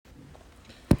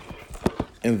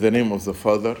In the name of the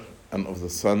Father, and of the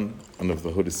Son, and of the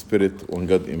Holy Spirit, one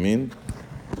God, Amen.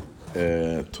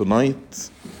 Tonight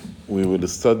we will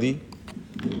study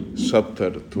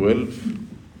chapter 12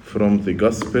 from the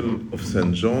Gospel of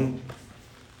St. John.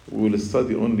 We will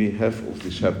study only half of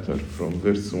the chapter, from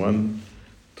verse 1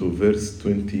 to verse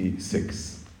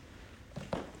 26.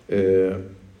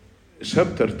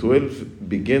 Chapter 12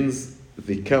 begins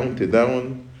the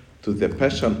countdown to the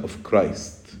Passion of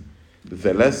Christ,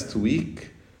 the last week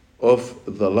of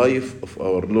the life of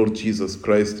our Lord Jesus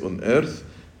Christ on earth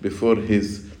before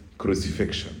his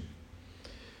crucifixion.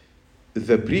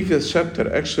 The previous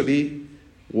chapter actually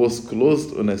was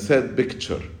closed on a sad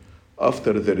picture.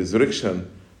 After the resurrection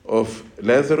of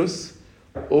Lazarus,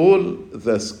 all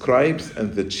the scribes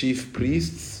and the chief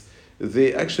priests,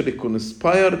 they actually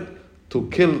conspired to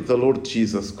kill the Lord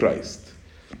Jesus Christ.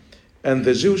 And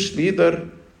the Jewish leader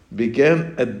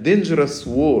began a dangerous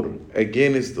war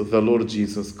against the Lord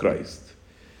Jesus Christ.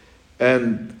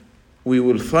 And we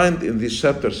will find in this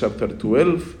chapter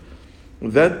 12,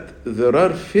 that there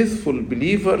are faithful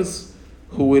believers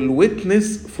who will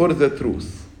witness for the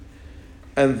truth.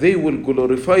 And they will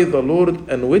glorify the Lord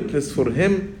and witness for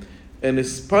him in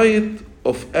spite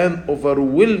of an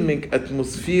overwhelming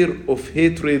atmosphere of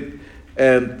hatred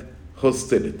and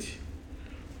hostility.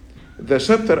 The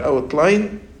chapter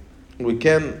outline, we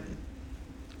can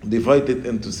divide it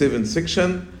into 7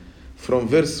 sections. From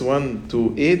verse 1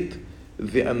 to 8,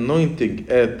 the anointing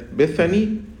at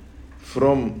Bethany.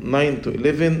 From 9 to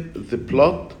 11, the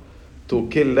plot to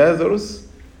kill Lazarus.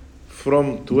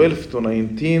 From 12 to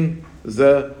 19,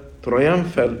 the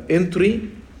triumphal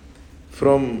entry.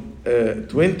 From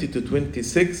 20 to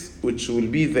 26, which will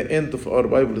be the end of our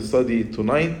Bible study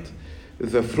tonight,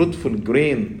 the fruitful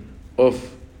grain of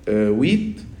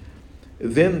wheat.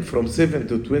 Then from 7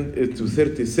 to 20 to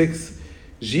 36,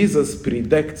 Jesus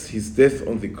predicts his death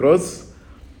on the cross.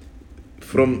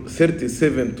 From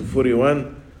 37 to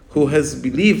 41, who has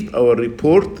believed our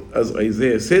report, as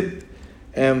Isaiah said.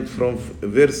 And from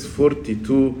verse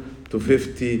 42 to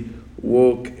 50,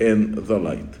 walk in the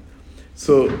light.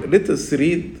 So let us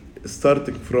read,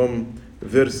 starting from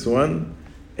verse 1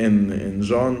 in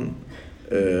John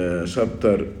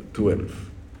chapter 12.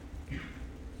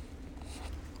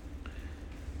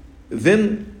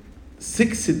 Then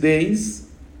 6 days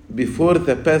before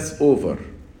the Passover,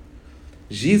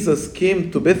 Jesus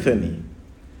came to Bethany,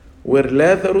 where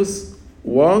Lazarus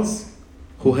was,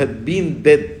 who had been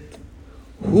dead,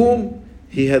 whom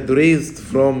he had raised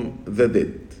from the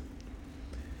dead.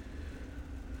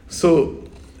 So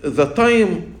the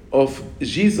time of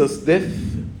Jesus' death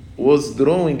was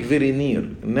drawing very near,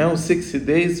 now 6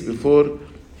 days before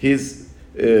his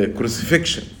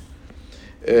crucifixion.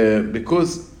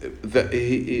 Because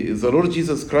the Lord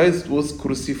Jesus Christ was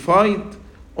crucified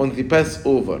on the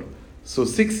Passover. So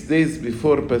 6 days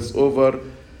before Passover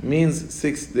means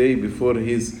 6 days before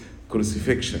his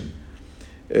crucifixion.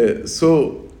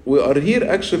 So we are here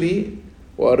actually,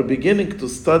 we are beginning to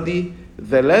study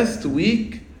the last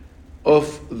week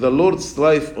of the Lord's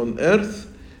life on earth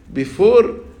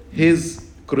before his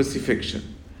crucifixion.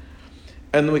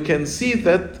 And we can see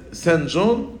that St.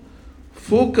 John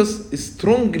focused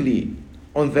strongly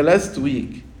on the last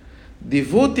week,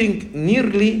 devoting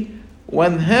nearly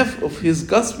one half of his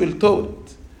gospel to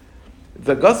it.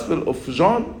 The Gospel of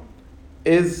John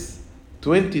is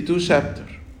 22 chapters.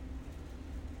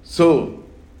 So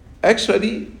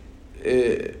actually,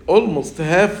 almost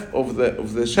half of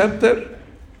the chapter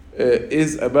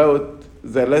is about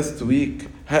the last week,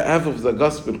 half of the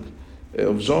Gospel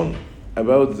of John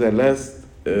about the last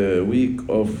week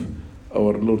of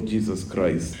our Lord Jesus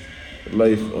Christ,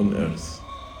 life on earth.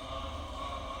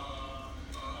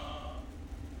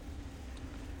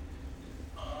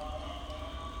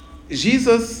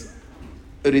 Jesus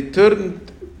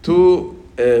returned to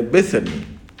Bethany.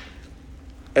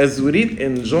 As we read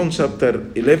in John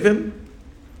chapter 11,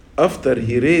 after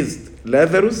he raised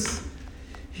Lazarus,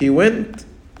 he went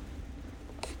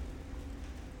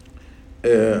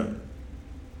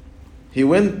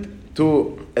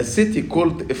to a city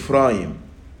called Ephraim,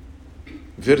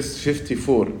 verse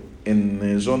 54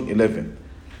 in John 11,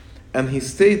 and he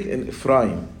stayed in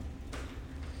Ephraim.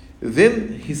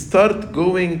 Then he started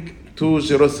going to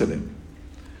Jerusalem.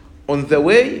 On the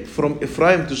way from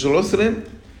Ephraim to Jerusalem,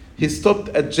 he stopped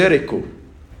at Jericho,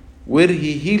 where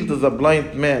he healed the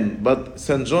blind man. But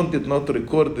St. John did not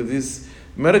record this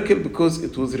miracle because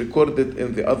it was recorded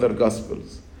in the other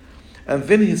Gospels. And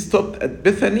then he stopped at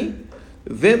Bethany.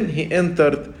 Then he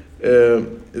entered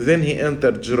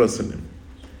Jerusalem.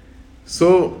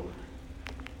 So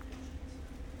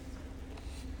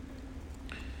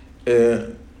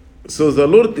So the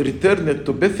Lord returned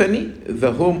to Bethany,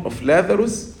 the home of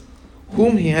Lazarus,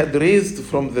 whom he had raised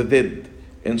from the dead,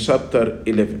 in chapter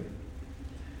 11.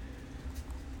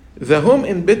 The home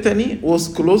in Bethany was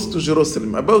close to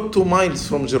Jerusalem, about 2 miles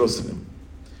from Jerusalem.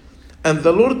 And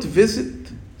the Lord's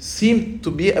visit seemed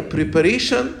to be a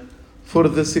preparation for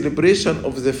the celebration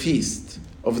of the feast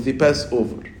of the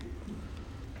Passover.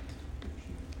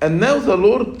 And now the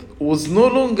Lord was no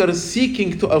longer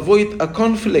seeking to avoid a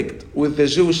conflict with the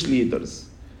Jewish leaders.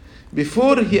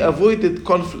 Before, he avoided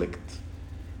conflict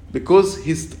because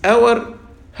his hour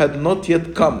had not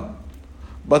yet come.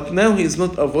 But now he is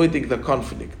not avoiding the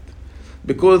conflict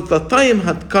because the time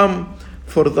had come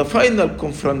for the final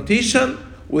confrontation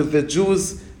with the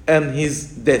Jews and his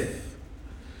death.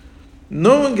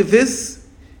 Knowing this,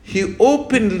 he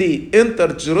openly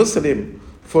entered Jerusalem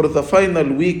for the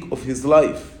final week of his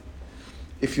life.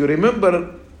 If you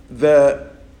remember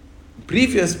the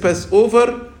previous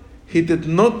Passover, he did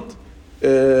not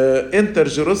enter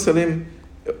Jerusalem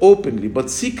openly, but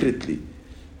secretly.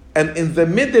 And in the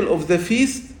middle of the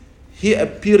feast, he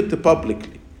appeared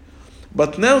publicly.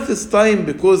 But now this time,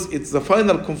 because it's the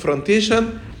final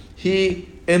confrontation, he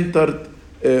entered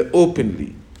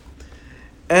openly.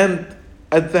 And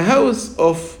at the house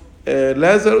of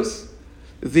Lazarus,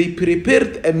 they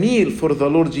prepared a meal for the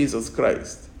Lord Jesus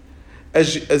Christ.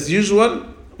 As usual,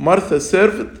 Martha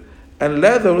served, and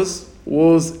Lazarus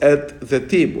was at the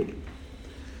table.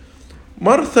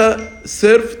 Martha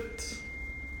served,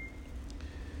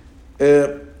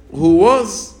 who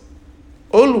was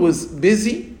always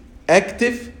busy,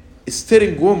 active,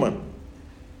 stirring woman.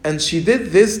 And she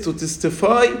did this to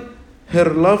testify her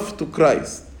love to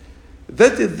Christ.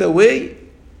 That is the way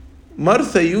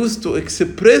Martha used to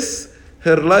express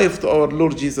her life to our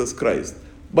Lord Jesus Christ,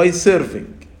 by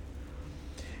serving.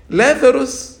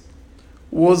 Lazarus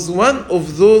was one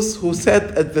of those who sat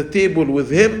at the table with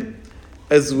him,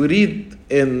 as we read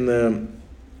in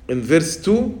verse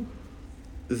 2.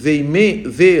 They made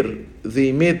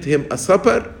him a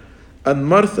supper, and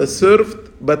Martha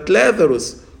served, but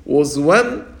Lazarus was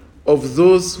one of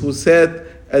those who sat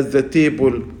at the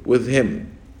table with him.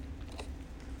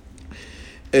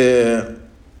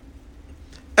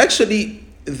 Actually,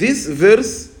 this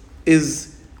verse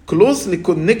is closely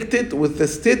connected with the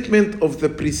statement of the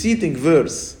preceding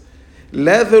verse.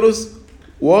 Lazarus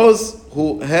was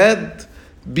who had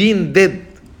been dead,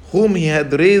 whom he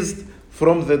had raised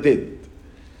from the dead.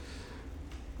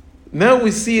 Now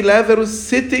we see Lazarus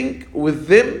sitting with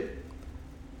them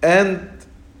and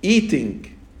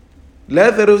eating.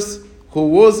 Lazarus, who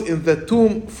was in the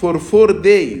tomb for 4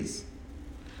 days.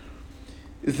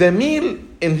 The meal,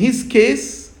 in his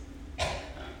case,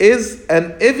 is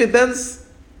an evidence,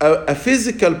 a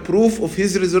physical proof of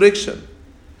his resurrection.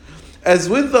 As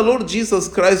when the Lord Jesus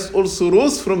Christ also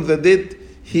rose from the dead,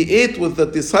 he ate with the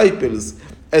disciples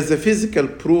as a physical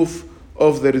proof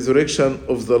of the resurrection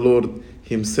of the Lord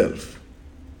himself.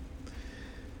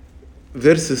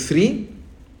 Verse 3.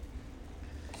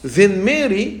 Then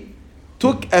Mary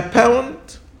took a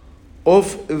pound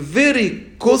of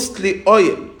very costly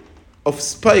oil of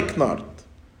spikenard,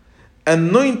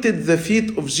 anointed the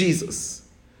feet of Jesus,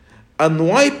 and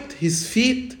wiped his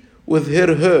feet with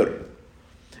her hair,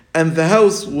 and the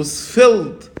house was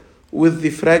filled with the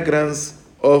fragrance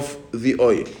of the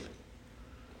oil.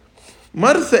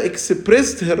 Martha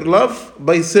expressed her love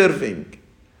by serving.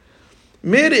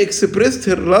 Mary expressed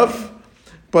her love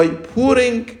by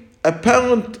pouring a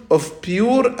pound of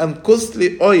pure and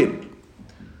costly oil,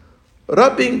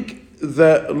 rubbing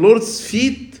the Lord's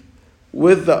feet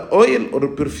with the oil or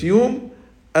perfume,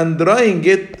 and drying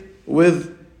it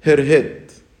with her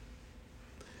head.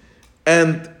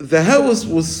 And the house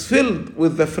was filled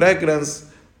with the fragrance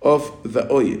of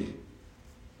the oil.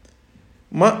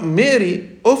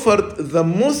 Mary offered the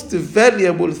most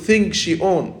valuable thing she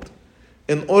owned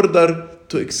in order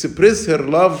to express her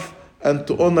love and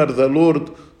to honor the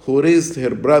Lord who raised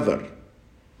her brother.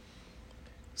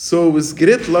 So with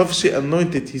great love she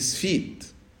anointed his feet.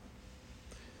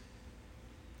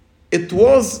 It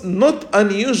was not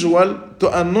unusual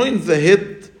to anoint the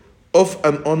head of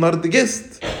an honored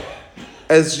guest,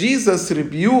 as Jesus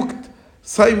rebuked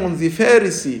Simon the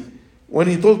Pharisee when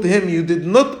he told him, "You did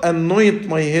not anoint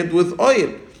my head with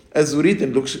oil," as we read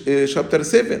in Luke chapter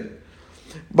 7.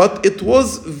 But it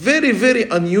was very, very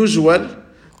unusual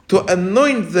to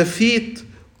anoint the feet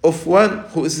of one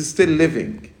who is still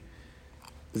living.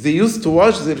 They used to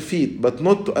wash their feet, but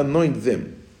not to anoint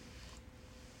them.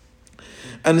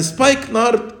 And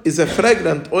spikenard is a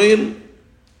fragrant oil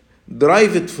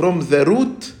derived from the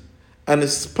root and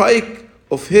spike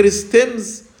of hair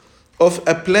stems of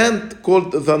a plant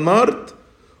called the nard,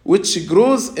 which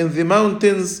grows in the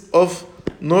mountains of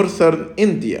northern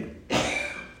India.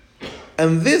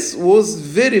 And this was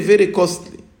very, very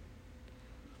costly.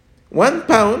 1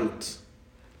 pound,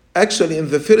 actually in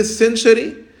the first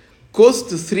century, cost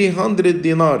 300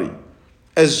 denarii,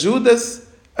 as Judas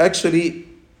actually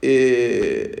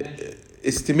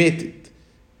estimated,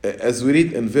 as we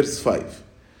read in verse 5.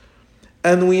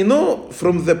 And we know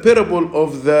from the parable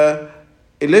of the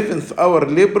 11th hour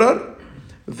laborer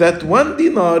that 1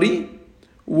 denarii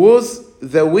was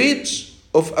the wage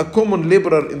of a common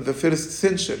laborer in the first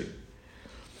century.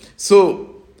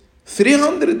 So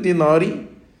 300 denarii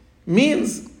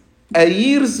means a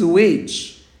year's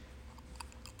wage.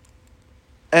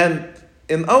 And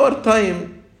in our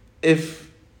time,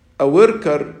 if a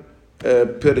worker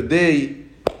per day,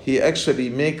 he actually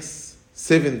makes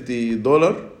 $70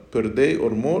 per day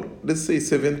or more, let's say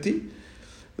 70,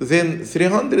 then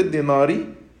 300 denarii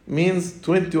means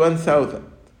 $21,000.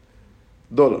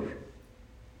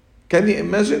 Can you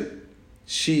imagine?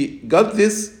 She got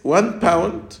this 1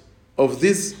 pound of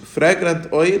this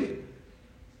fragrant oil,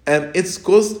 and it's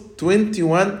cost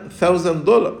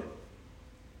 $21,000.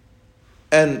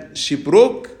 And she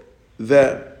broke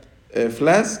the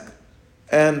flask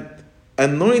and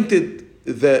anointed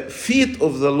the feet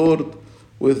of the Lord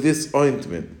with this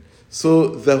ointment. So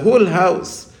the whole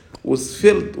house was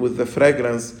filled with the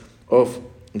fragrance of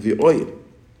the oil.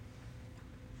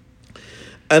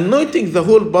 Anointing the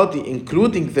whole body,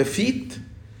 including the feet,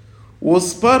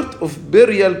 was part of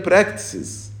burial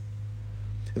practices.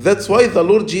 That's why the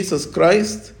Lord Jesus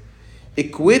Christ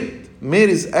equated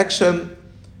Mary's action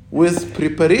with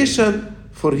preparation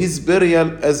for his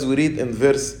burial, as we read in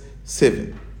verse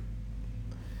 7.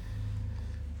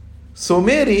 So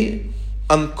Mary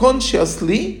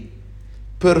unconsciously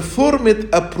performed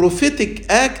a prophetic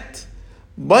act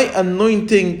by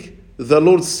anointing the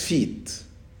Lord's feet.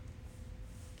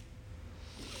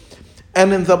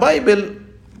 And in the Bible,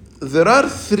 there are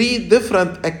 3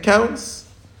 different accounts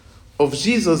of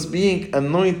Jesus being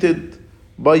anointed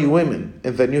by women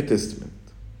in the New Testament.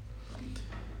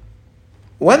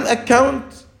 One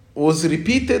account was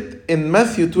repeated in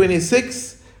Matthew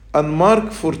 26 and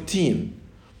Mark 14.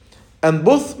 And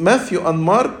both Matthew and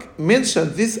Mark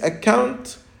mention this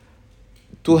account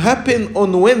to happen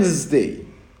on Wednesday.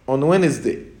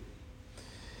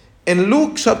 In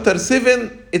Luke chapter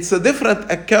 7, it's a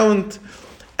different account,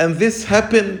 and this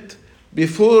happened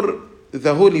before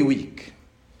the Holy Week.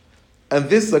 And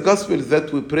this is the gospel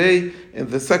that we pray in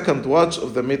the second watch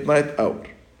of the midnight hour.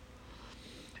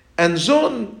 And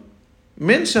John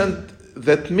mentioned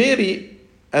that Mary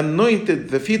anointed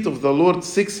the feet of the Lord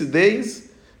 6 days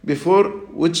before,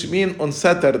 which means on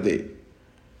Saturday.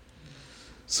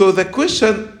 So the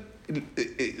question,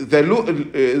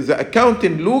 the account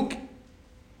in Luke,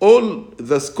 all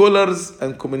the scholars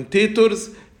and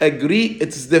commentators agree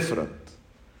it's different.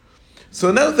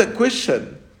 So now the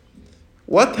question,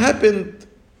 what happened,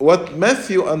 what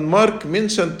Matthew and Mark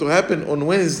mentioned to happen on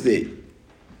Wednesday,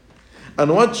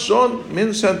 and what John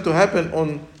mentioned to happen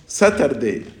on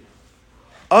Saturday,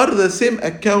 are the same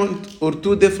account or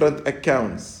 2 different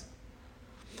accounts?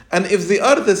 And if they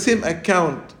are the same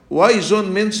account, why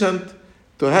John mentioned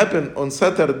to happen on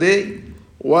Saturday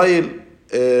while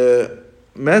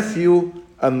Matthew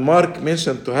and Mark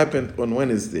mentioned to happen on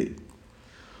Wednesday?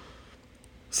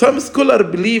 Some scholars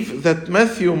believe that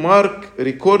Matthew and Mark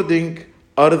recording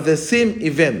are the same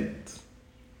event.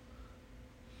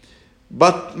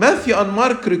 But Matthew and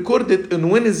Mark recorded on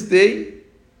Wednesday,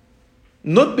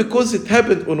 not because it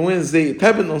happened on Wednesday, it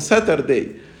happened on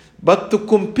Saturday, but to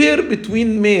compare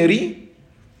between Mary,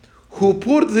 who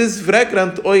poured this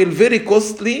fragrant oil very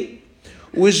costly,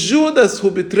 with Judas,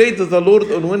 who betrayed the Lord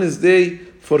on Wednesday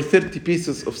for 30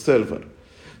 pieces of silver.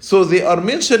 So they are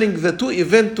mentioning the 2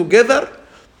 events together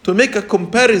to make a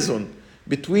comparison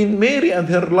between Mary and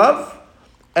her love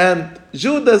and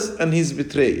Judas and his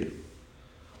betrayal.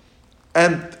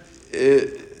 And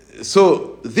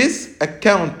so this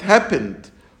account happened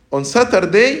on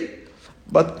Saturday,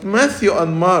 but Matthew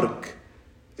and Mark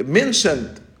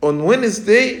mentioned on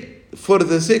Wednesday for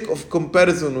the sake of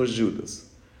comparison with Judas.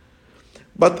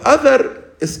 But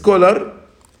other scholars,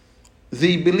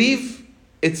 they believe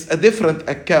it's a different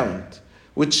account,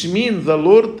 which means the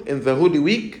Lord in the Holy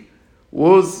Week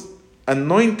was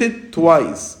anointed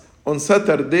twice, on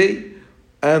Saturday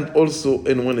and also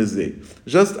on Wednesday.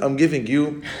 Just I'm giving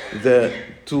you the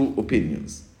 2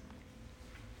 opinions.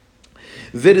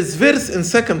 There is verse in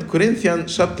 2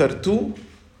 Corinthians chapter 2,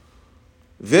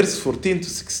 verse 14 to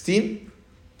 16.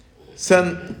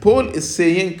 St. Paul is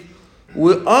saying,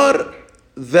 we are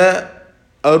the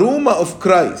aroma of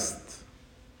Christ.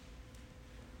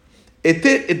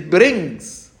 It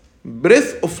brings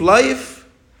breath of life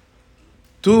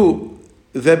to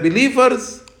the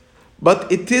believers,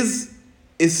 but it is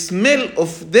a smell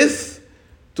of death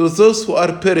to those who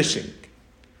are perishing.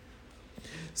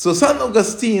 So St.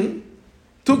 Augustine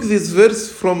took this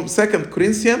verse from 2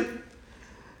 Corinthians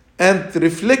and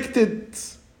reflected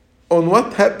on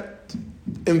what happened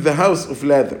in the house of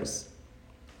Lazarus.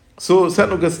 So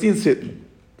St. Augustine said,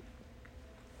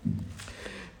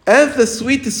 as the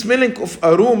sweet smelling of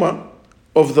aroma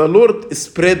of the Lord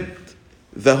spread,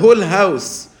 the whole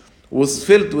house was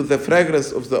filled with the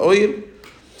fragrance of the oil.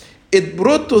 It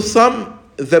brought to some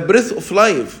the breath of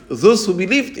life, those who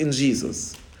believed in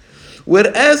Jesus,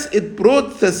 whereas it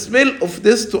brought the smell of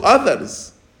death to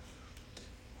others,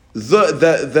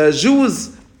 the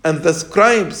Jews and the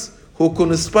scribes who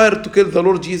conspired to kill the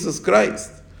Lord Jesus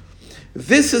Christ.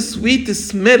 This sweet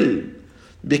smell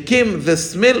became the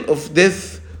smell of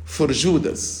death for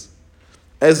Judas,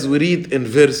 as we read in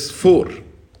verse 4.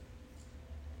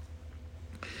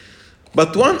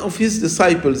 But one of his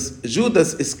disciples,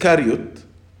 Judas Iscariot,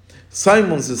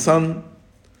 Simon's son,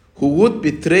 who would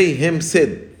betray him,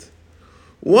 said,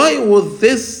 why was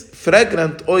this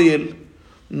fragrant oil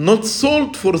not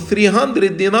sold for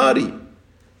 300 denarii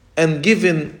and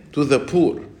given to the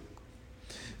poor?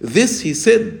 This he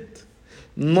said,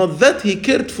 not that he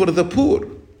cared for the poor,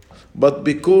 but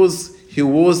because he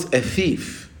was a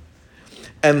thief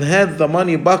and had the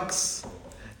money box,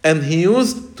 and he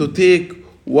used to take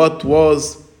what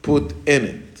was put in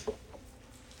it.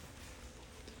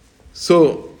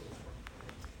 So,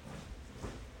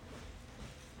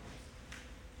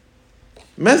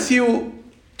 Matthew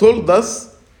told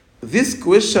us this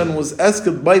question was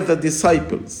asked by the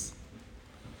disciples.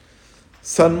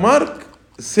 St. Mark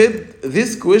said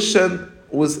this question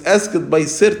was asked by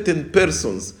certain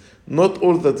persons, not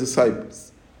all the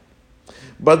disciples.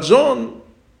 But John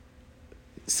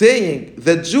saying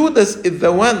that Judas is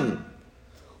the one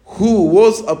who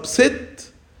was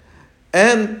upset,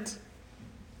 and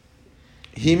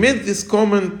he made this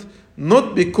comment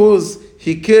not because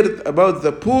he cared about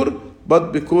the poor,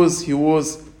 but because he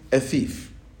was a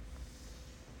thief.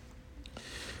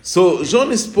 So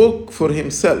John spoke for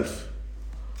himself,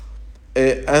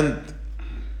 and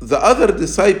the other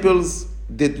disciples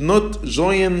did not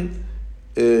join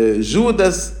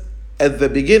Judas at the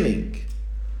beginning,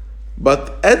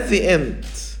 but at the end,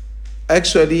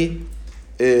 actually,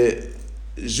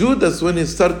 Judas, when he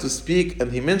started to speak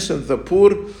and he mentioned the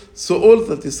poor, so all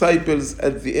the disciples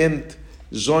at the end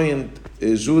joined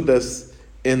Judas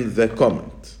in the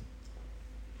comment.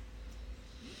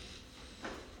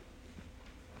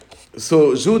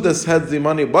 So Judas had the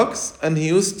money box and he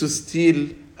used to steal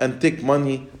and take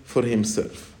money for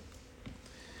himself.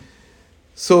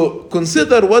 So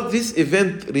consider what this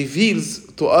event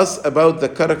reveals to us about the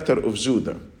character of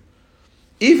Judas.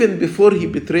 Even before he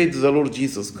betrayed the Lord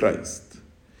Jesus Christ,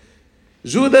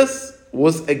 Judas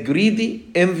was a greedy,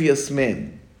 envious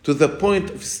man to the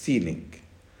point of stealing.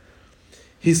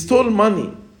 He stole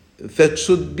money that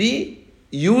should be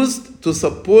used to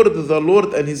support the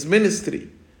Lord and his ministry,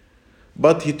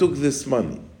 but he took this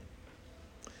money.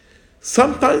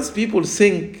 Sometimes people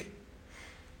think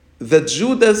that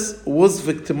Judas was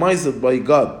victimized by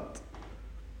God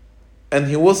and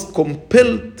he was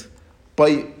compelled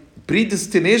by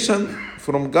predestination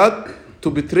from God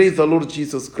to betray the Lord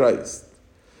Jesus Christ,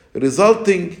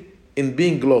 resulting in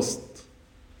being lost.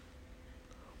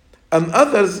 And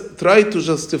others try to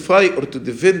justify or to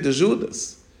defend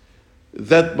Judas,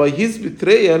 that by his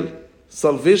betrayal,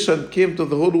 salvation came to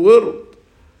the whole world,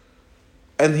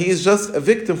 and he is just a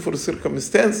victim for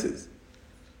circumstances.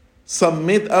 Some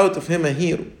made out of him a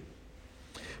hero.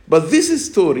 But this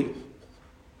story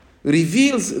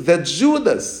reveals that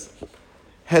Judas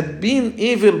had been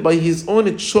evil by his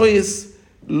own choice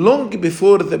long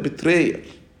before the betrayal.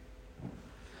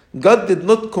 God did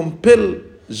not compel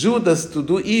Judas to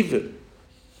do evil.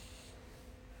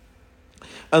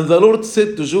 And the Lord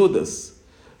said to Judas,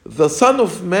 the Son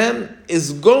of Man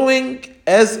is going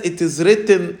as it is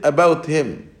written about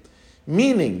him.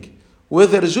 Meaning,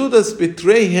 whether Judas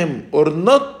betray him or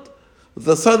not,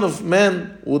 the Son of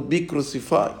Man would be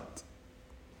crucified.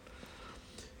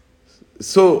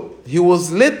 So he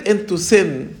was led into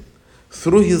sin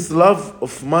through his love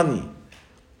of money,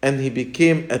 and he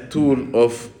became a tool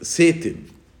of Satan.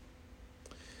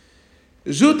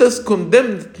 Judas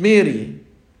condemned Mary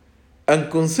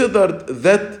and considered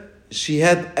that she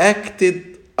had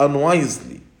acted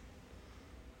unwisely.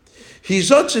 He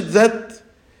judged that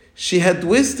she had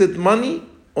wasted money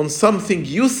on something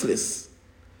useless,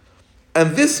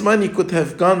 and this money could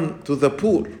have gone to the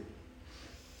poor.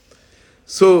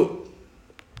 So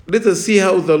let us see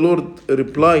how the Lord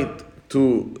replied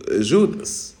to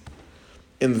Judas.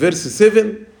 In verse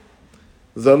 7,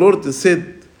 the Lord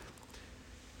said,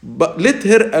 "But let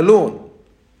her alone.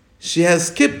 She has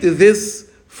kept this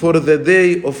for the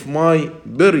day of my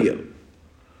burial.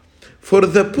 For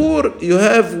the poor you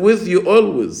have with you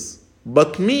always,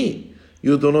 but me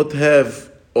you do not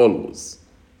have always."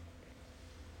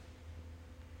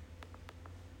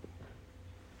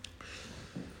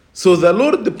 So the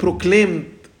Lord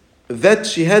proclaimed that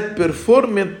she had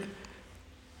performed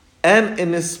an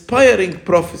inspiring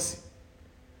prophecy,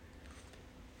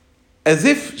 as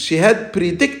if she had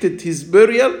predicted his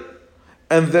burial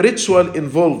and the ritual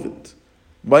involved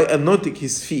by anointing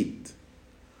his feet.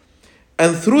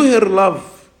 And through her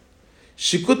love,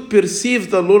 she could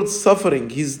perceive the Lord's suffering,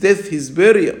 his death, his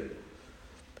burial,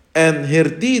 and her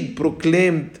deed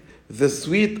proclaimed the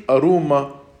sweet aroma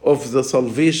of the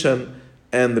salvation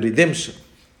and redemption.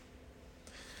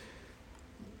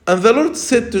 And the Lord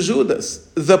said to Judas,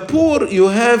 "The poor you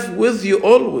have with you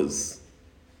always."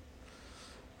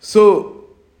 So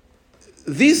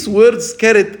these words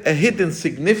carried a hidden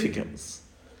significance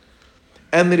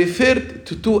and referred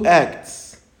to two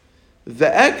acts: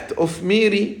 the act of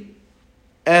Mary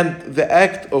and the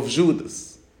act of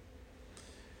Judas.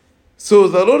 So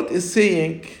the Lord is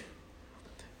saying,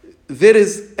 there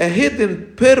is a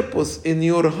hidden purpose in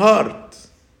your heart,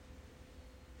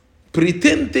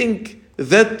 pretending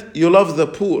that you love the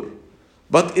poor,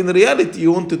 but in reality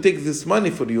you want to take this money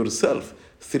for yourself,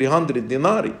 300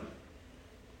 denarii.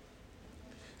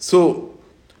 So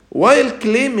while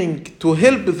claiming to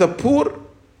help the poor,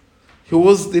 he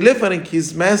was delivering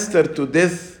his master to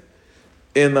death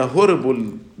in a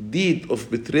horrible deed of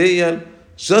betrayal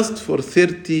just for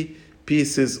 30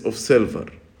 pieces of silver.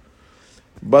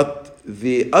 But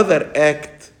the other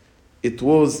act, it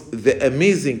was the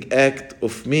amazing act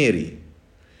of Mary.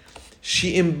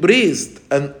 She embraced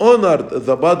and honored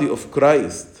the body of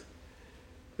Christ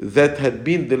that had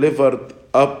been delivered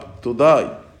up to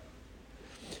die.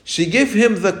 She gave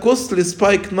him the costly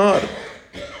spikenard,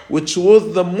 which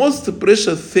was the most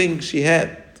precious thing she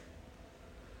had.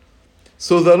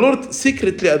 So the Lord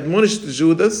secretly admonished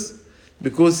Judas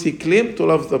because he claimed to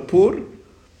love the poor.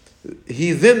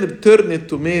 He then returned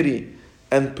to Mary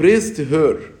and praised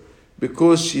her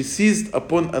because she seized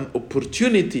upon an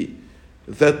opportunity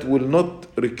that will not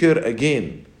recur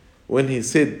again, when he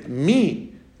said, "Me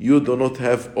you do not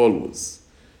have always.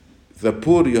 The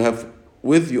poor you have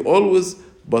with you always,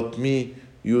 but me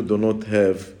you do not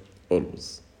have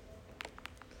always."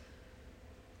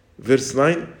 Verse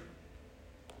 9.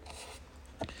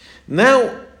 Now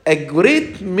a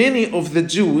great many of the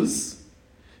Jews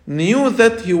knew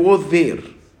that he was there,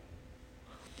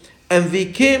 and they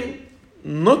came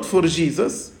not for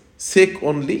Jesus' sake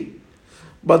only,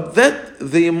 but that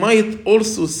they might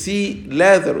also see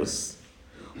Lazarus,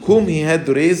 whom he had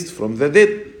raised from the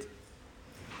dead.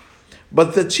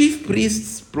 But the chief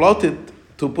priests plotted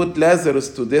to put Lazarus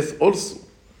to death also,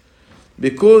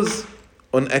 because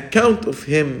on account of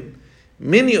him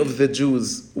many of the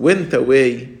Jews went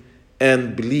away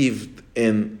and believed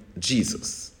in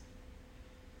Jesus.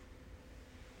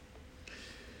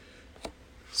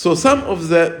 So some of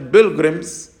the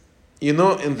pilgrims, in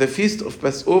the feast of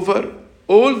Passover,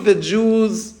 all the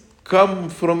Jews come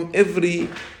from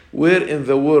everywhere in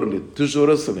the world to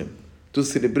Jerusalem to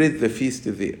celebrate the feast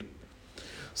there.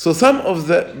 So some of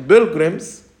the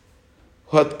pilgrims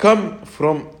who had come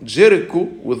from Jericho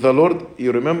with the Lord,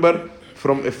 you remember,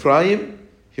 from Ephraim,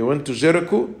 he went to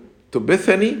Jericho, to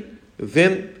Bethany,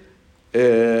 then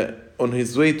on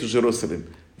his way to Jerusalem.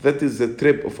 That is the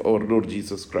trip of our Lord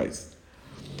Jesus Christ.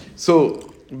 So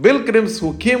pilgrims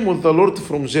who came with the Lord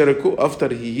from Jericho after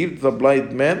he healed the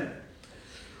blind man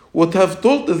would have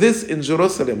told this in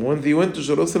Jerusalem. When they went to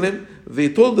Jerusalem, they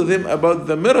told them about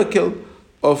the miracle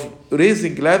of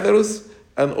raising Lazarus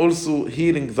and also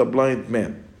healing the blind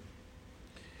man.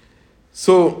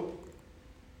 So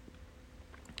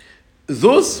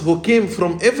those who came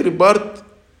from every part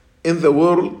in the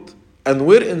world and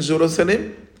were in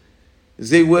Jerusalem,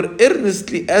 they were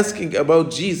earnestly asking about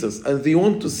Jesus and they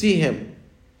want to see him.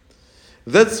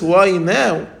 That's why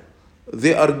now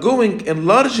they are going in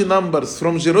large numbers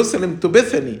from Jerusalem to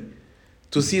Bethany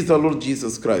to see the Lord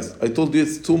Jesus Christ. I told you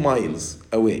it's 2 miles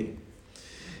away.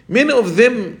 Many of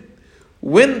them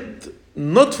went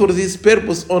not for this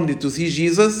purpose only to see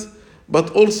Jesus, but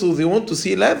also they want to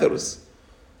see Lazarus,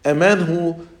 a man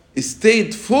who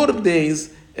stayed 4 days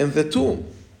in the tomb.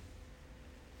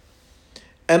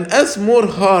 And as more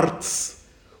hearts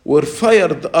were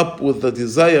fired up with the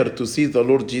desire to see the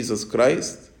Lord Jesus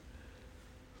Christ,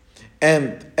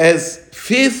 And as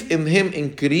faith in him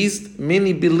increased,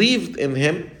 many believed in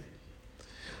him.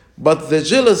 But the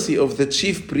jealousy of the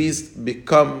chief priest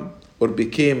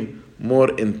became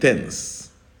more intense.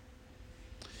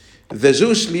 The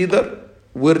Jewish leaders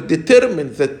were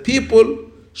determined that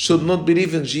people should not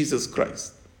believe in Jesus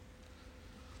Christ.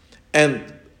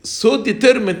 And so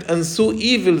determined and so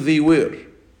evil they were.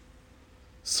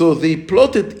 So they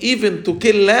plotted even to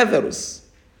kill Lazarus,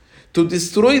 to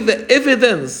destroy the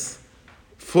evidence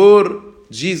for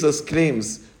Jesus'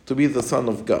 claims to be the Son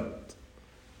of God.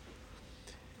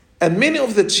 And many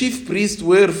of the chief priests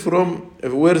were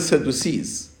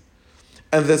Sadducees.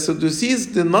 And the Sadducees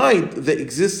denied the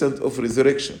existence of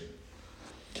resurrection.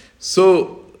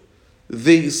 So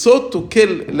they sought to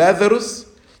kill Lazarus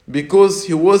because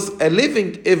he was a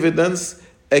living evidence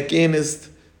against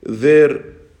their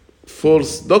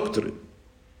false doctrine.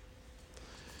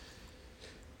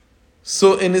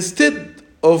 So instead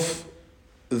of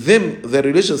them, the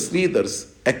religious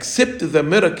leaders, accept the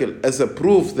miracle as a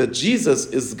proof that Jesus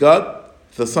is God,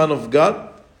 the Son of God,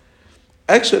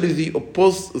 actually they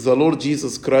opposed the Lord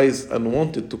Jesus Christ and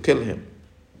wanted to kill him.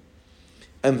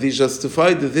 And they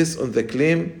justified this on the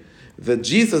claim that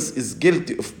Jesus is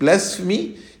guilty of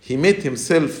blasphemy. He made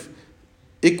himself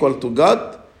equal to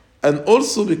God, and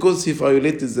also because he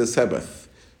violated the Sabbath.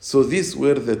 So these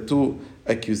were the two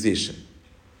accusations.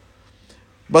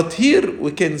 But here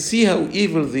we can see how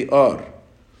evil they are.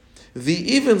 They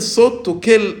even sought to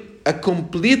kill a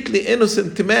completely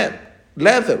innocent man,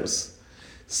 Lazarus,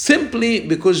 simply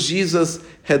because Jesus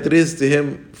had raised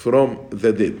him from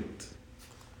the dead.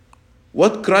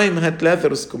 What crime had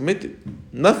Lazarus committed?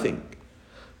 Nothing.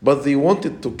 But they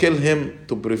wanted to kill him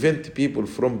to prevent people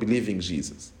from believing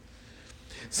Jesus.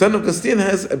 St. Augustine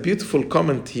has a beautiful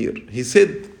comment here. He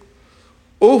said,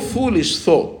 "O foolish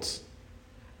thought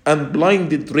and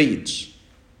blinded rage,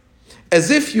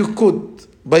 as if you could,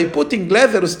 by putting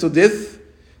Lazarus to death,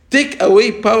 take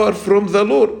away power from the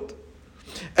Lord.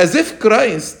 As if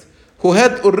Christ, who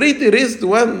had already raised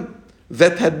one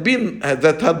that had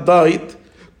died,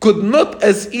 could not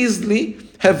as easily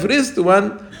have raised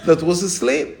one that was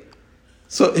slain."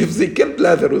 So if they killed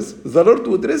Lazarus, the Lord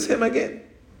would raise him again.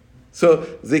 So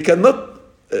they cannot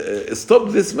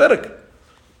stop this miracle.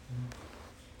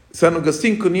 St.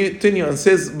 Augustine continues and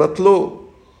says, "But lo,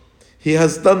 he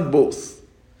has done both.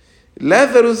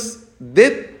 Lazarus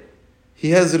dead, he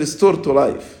has restored to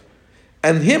life.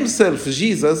 And himself,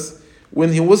 Jesus,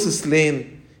 when he was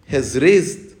slain, has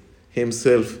raised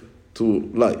himself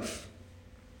to life."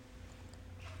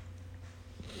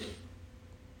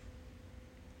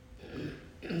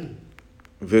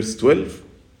 Verse 12.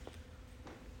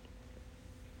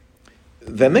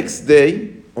 The next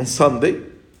day, on Sunday,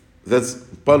 that's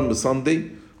Palm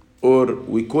Sunday, or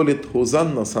we call it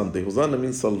Hosanna Sunday. Hosanna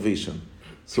means salvation.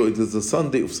 So it is the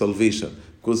Sunday of salvation,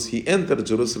 because he entered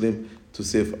Jerusalem to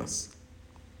save us.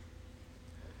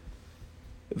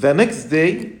 The next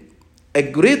day, a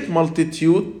great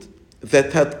multitude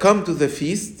that had come to the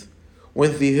feast,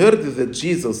 when they heard that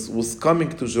Jesus was coming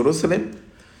to Jerusalem,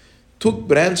 took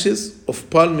branches of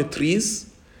palm trees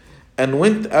and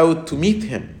went out to meet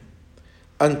him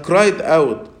and cried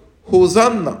out,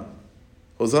 "Hosanna!"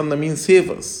 Hosanna means save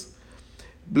us.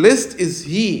 "Blessed is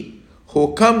he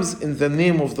who comes in the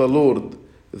name of the Lord,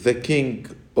 the King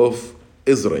of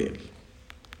Israel."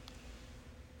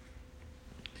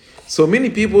 So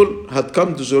many people had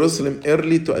come to Jerusalem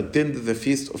early to attend the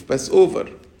feast of Passover.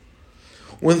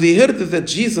 When they heard that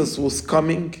Jesus was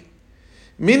coming,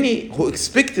 many who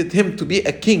expected him to be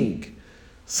a king,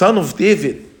 son of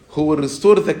David, who will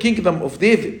restore the kingdom of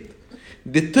David,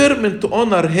 determined to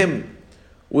honor him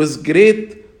with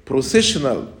great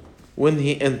processional when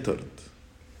he entered.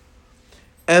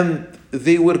 And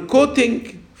they were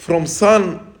quoting from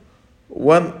Psalm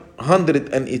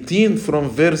 118 from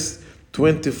verse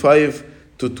 25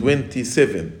 to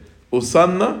 27.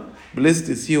 "Hosanna, blessed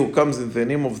is he who comes in the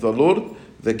name of the Lord,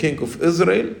 the King of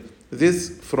Israel." This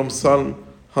from Psalm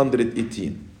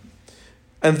 118.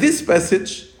 And this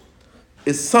passage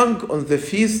is sung on the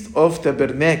Feast of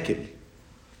Tabernacle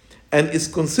and is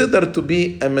considered to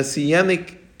be a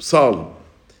messianic psalm,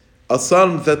 a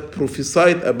psalm that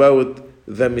prophesied about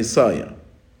the Messiah.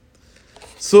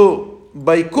 So,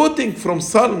 by quoting from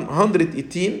Psalm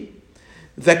 118,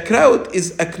 the crowd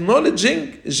is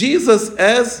acknowledging Jesus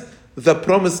as the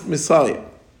promised Messiah.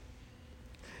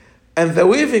 And the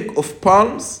waving of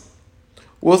palms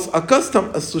was a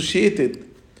custom associated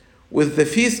with the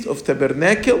Feast of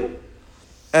Tabernacle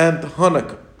and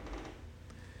Hanukkah,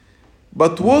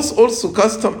 but was also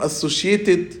custom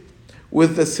associated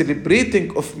with the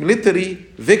celebrating of military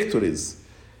victories,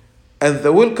 and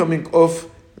the welcoming of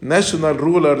national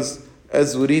rulers,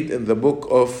 as we read in the book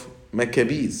of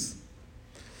Maccabees.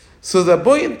 So the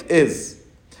point is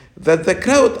that the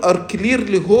crowd are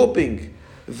clearly hoping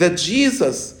that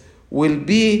Jesus will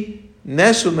be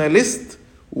nationalist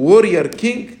warrior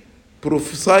king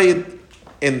prophesied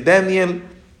in Daniel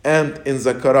and in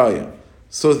Zechariah.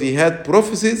 So they had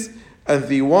prophecies, and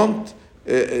they want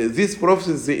these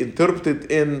prophecies they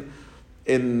interpreted in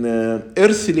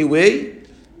earthly way,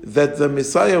 that the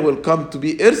Messiah will come to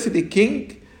be earthly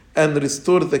king and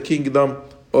restore the kingdom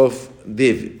of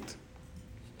David.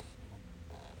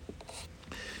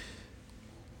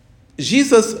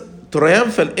 Jesus'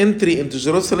 triumphal entry into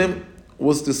Jerusalem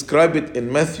was described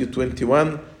in Matthew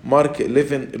 21, Mark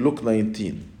 11, Luke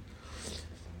 19.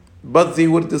 But they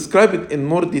were described in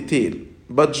more detail.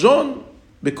 But John,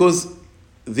 because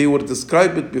they were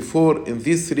described before in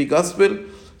these three Gospels,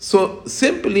 so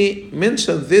simply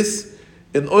mention this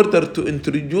in order to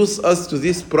introduce us to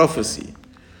this prophecy.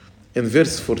 In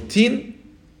verse 14,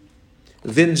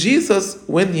 then Jesus,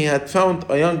 when he had found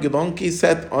a young donkey,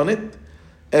 sat on it,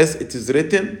 as it is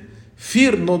written,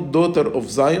 "Fear not, daughter of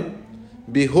Zion.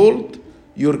 Behold,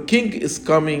 your king is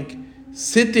coming,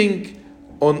 sitting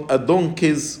on a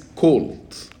donkey's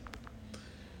colt."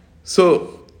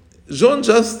 So John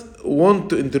just want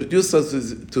to introduce us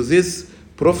to this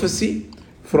prophecy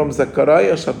from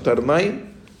Zechariah chapter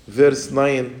 9, verse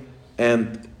 9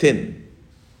 and 10.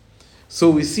 So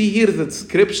we see here the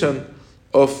description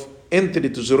of entry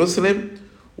to Jerusalem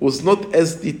was not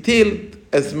as detailed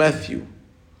as Matthew,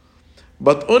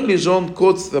 but only John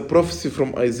quotes the prophecy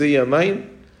from Isaiah 9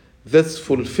 that's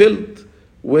fulfilled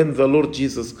when the Lord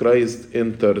Jesus Christ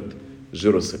entered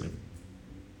Jerusalem.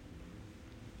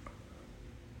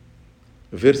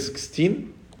 Verse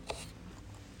 16,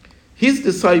 his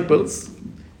disciples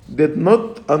did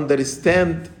not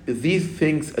understand these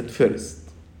things at first.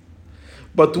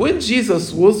 But when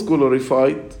Jesus was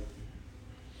glorified,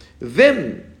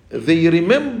 then they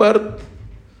remembered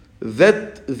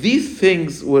that these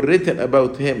things were written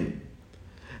about him,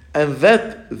 and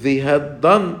that they had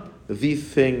done these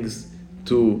things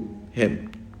to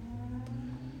him.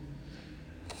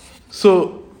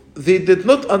 So they did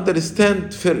not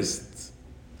understand first.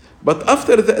 But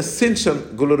after the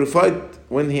ascension, glorified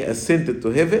when he ascended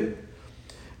to heaven,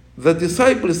 the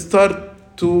disciples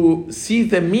start to see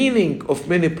the meaning of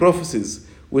many prophecies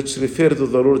which refer to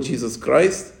the Lord Jesus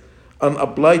Christ and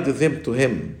applied them to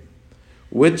him,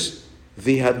 which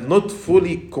they had not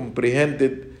fully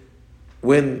comprehended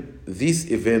when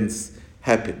these events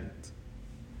happened.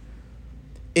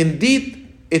 Indeed,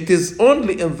 it is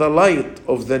only in the light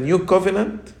of the new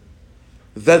covenant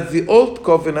that the old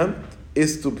covenant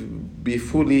is to be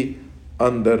fully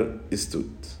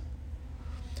understood.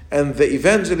 And the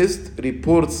evangelist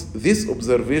reports this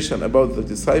observation about the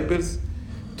disciples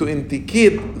to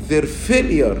indicate their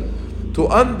failure to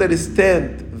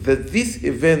understand that these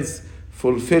events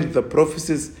fulfilled the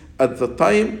prophecies at the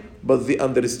time, but they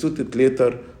understood it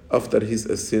later after his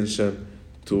ascension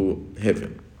to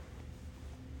heaven.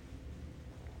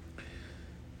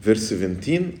 Verse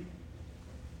 17,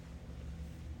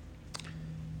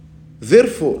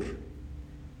 therefore,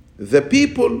 the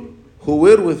people who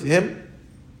were with him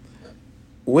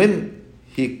when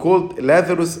he called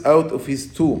Lazarus out of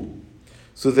his tomb,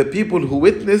 so the people who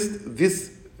witnessed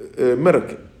this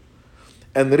miracle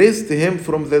and raised him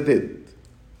from the dead,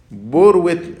 bore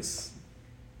witness.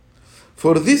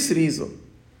 For this reason,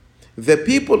 the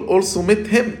people also met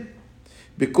him,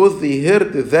 because they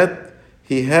heard that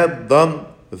he had done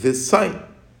this sign.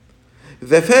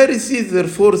 The Pharisees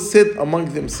therefore said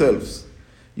among themselves,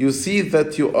 you see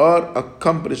that you are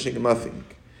accomplishing nothing.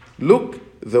 Look,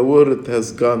 the world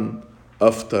has gone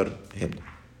after him.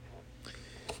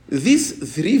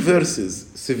 These three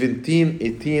verses, 17,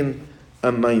 18,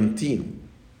 and 19,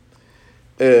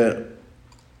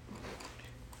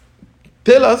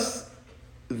 tell us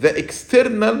the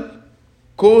external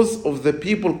cause of the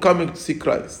people coming to see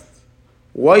Christ.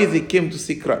 Why they came to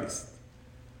see Christ.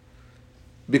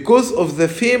 Because of the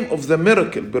fame of the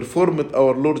miracle performed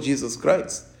our Lord Jesus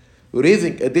Christ,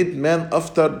 raising a dead man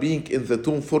after being in the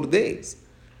tomb 4 days.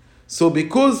 So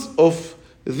because of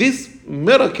this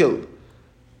miracle,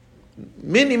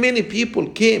 many people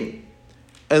came,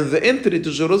 and the entry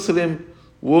to Jerusalem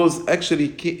was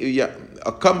actually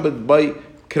accompanied by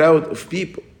crowd of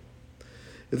people.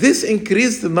 This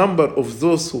increased the number of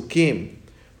those who came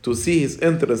to see his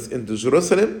entrance into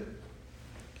Jerusalem.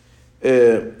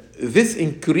 This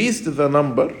increased the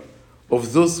number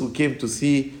of those who came to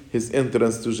see his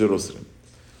entrance to Jerusalem.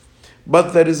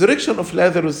 But the resurrection of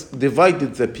Lazarus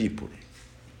divided the people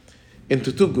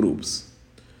into two groups.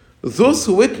 Those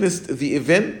who witnessed the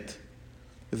event,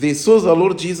 they saw the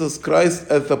Lord Jesus Christ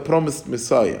as the promised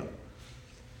Messiah.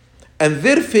 And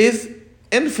their faith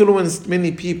influenced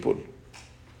many people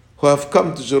who have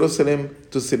come to Jerusalem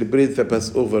to celebrate the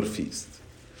Passover feast.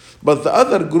 But the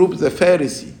other group, the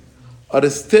Pharisees, are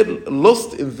still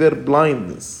lost in their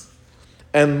blindness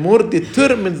and more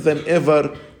determined than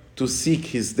ever to seek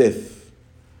his death.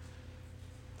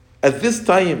 At this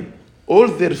time, all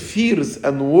their fears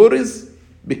and worries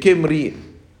became real.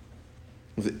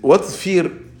 What's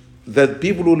fear? That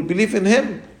people will believe in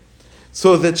him.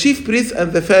 So the chief priests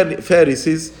and the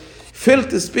Pharisees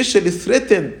felt especially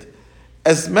threatened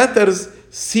as matters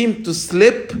seemed to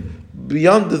slip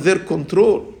beyond their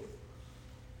control.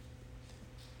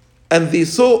 And they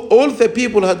saw all the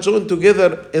people had joined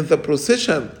together in the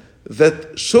procession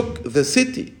that shook the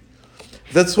city.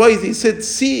 That's why they said,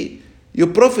 "See, you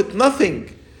profit nothing.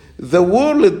 The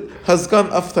world has gone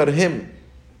after him."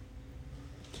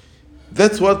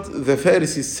 That's what the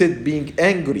Pharisees said, being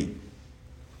angry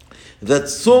that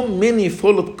so many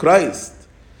followed Christ,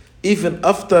 even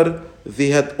after they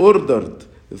had ordered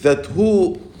that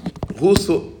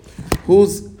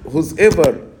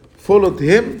whosoever followed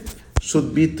him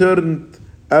should be turned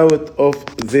out of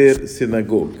their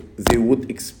synagogue. They would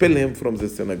expel him from the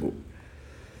synagogue.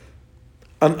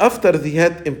 And after they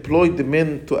had employed the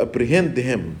men to apprehend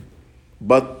him,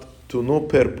 but to no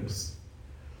purpose.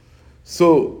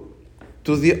 So,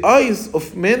 to the eyes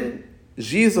of men,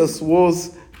 Jesus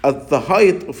was at the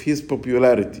height of his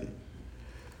popularity.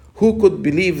 Who could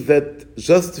believe that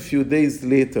just a few days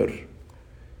later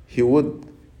he would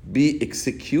be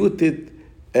executed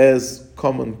as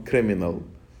common criminal?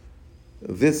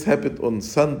 This happened on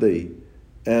Sunday,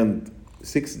 and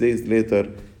 6 days later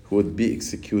he would be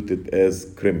executed as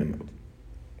criminal.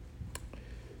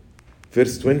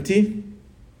 Verse 20.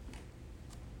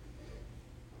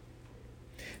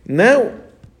 Now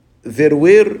there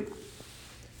were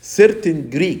certain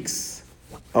Greeks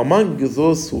among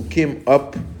those who came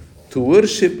up to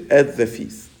worship at the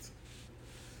feast.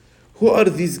 Who are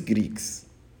these Greeks?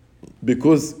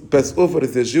 Because Passover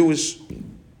is a Jewish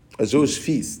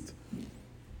feast.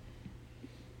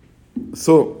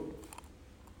 So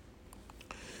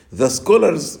the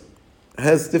scholars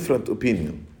has different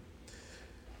opinion.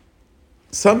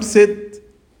 Some said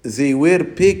they were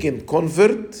pagan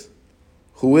converts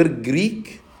who were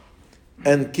Greek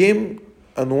and came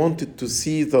and wanted to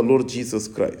see the Lord Jesus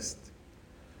Christ.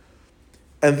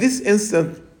 And this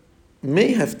incident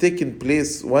may have taken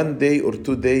place 1 day or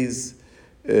 2 days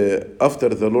after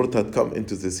the Lord had come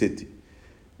into the city.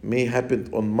 May happen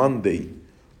on Monday.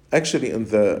 Actually, in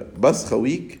the Pascha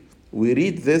week, we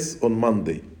read this on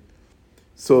Monday.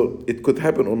 So it could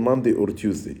happen on Monday or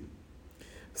Tuesday.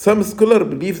 Some scholars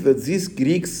believe that these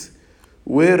Greeks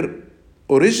were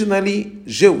originally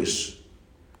Jewish,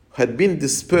 had been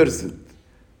dispersed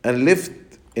and lived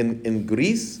in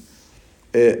Greece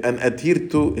and adhered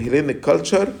to Hellenic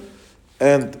culture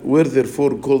and were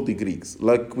therefore called the Greeks.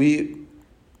 Like we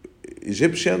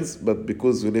Egyptians, but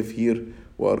because we live here,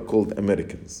 we are called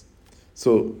Americans.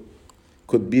 So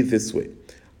could be this way.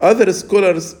 Other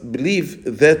scholars believe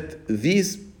that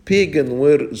these pagans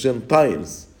were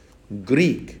Gentiles,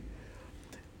 Greek,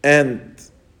 and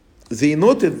they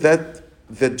noted that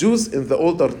the Jews in the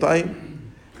older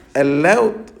time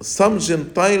allowed some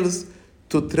Gentiles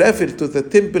to travel to the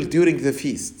temple during the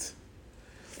feast.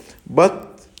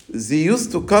 But they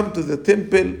used to come to the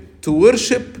temple to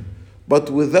worship, but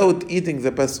without eating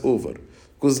the Passover.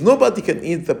 Because nobody can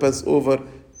eat the Passover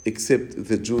except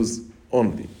the Jews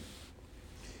only.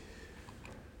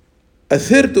 A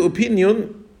third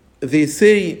opinion, they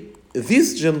say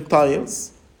these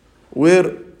Gentiles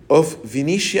were of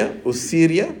Phoenicia or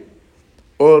Syria,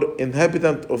 or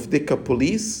inhabitant of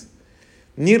Decapolis,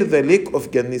 near the lake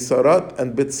of Gennesaret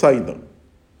and Bethsaida.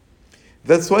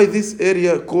 That's why this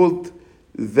area called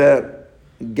the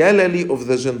Galilee of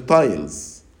the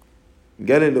Gentiles.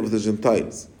 Galilee of the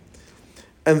Gentiles.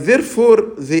 And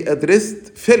therefore they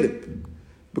addressed Philip,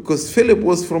 because Philip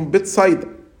was from Bethsaida,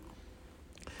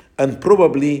 and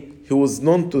probably he was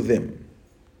known to them.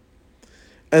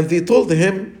 And they told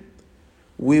him,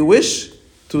 "We wish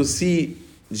to see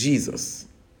Jesus."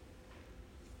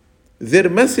 Their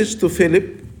message to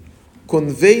Philip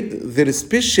conveyed their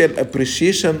special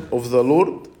appreciation of the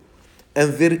Lord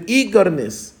and their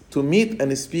eagerness to meet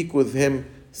and speak with him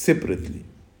separately.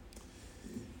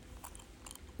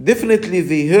 Definitely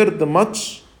they heard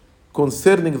much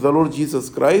concerning the Lord Jesus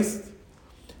Christ,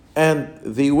 and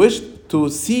they wished to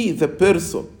see the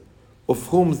person of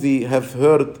whom they have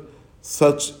heard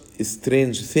such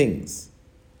strange things.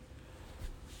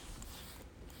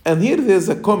 And here there's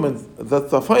a comment that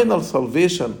the final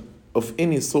salvation of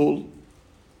any soul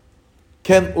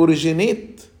can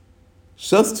originate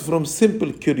just from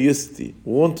simple curiosity.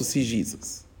 We want to see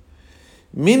Jesus.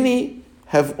 Many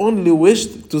have only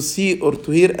wished to see or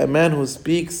to hear a man who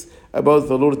speaks about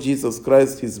the Lord Jesus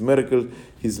Christ, his miracles,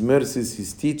 his mercies,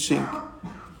 his teaching.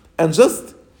 And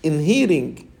just in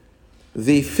hearing,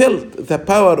 they felt the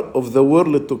power of the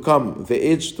world to come, the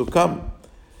age to come,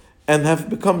 and have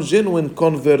become genuine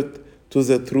convert to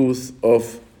the truth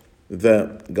of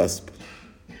the gospel.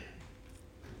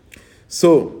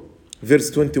 So,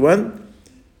 verse 21,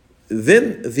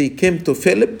 then they came to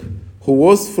Philip, who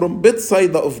was from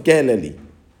Bethsaida of Galilee,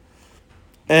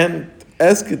 and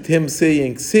asked him,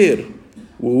 saying, Sir,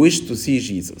 we wish to see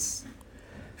Jesus.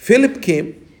 Philip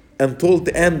came and told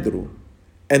Andrew,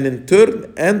 and in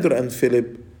turn, Andrew and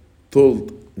Philip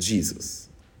told Jesus.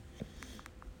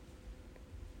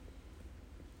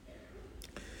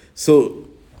 So,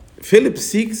 Philip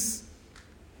seeks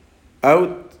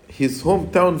out his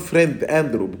hometown friend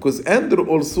Andrew, because Andrew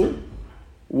also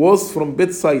was from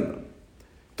Bethsaida,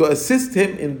 to assist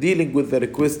him in dealing with the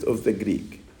request of the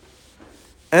Greek.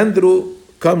 Andrew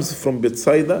comes from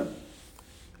Bethsaida,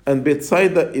 and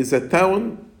Bethsaida is a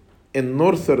town in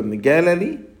northern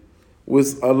Galilee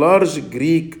with a large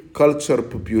Greek culture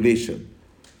population.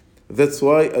 That's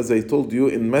why, as I told you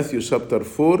in Matthew chapter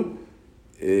 4,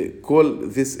 call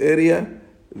this area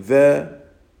the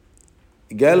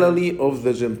Galilee of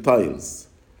the Gentiles.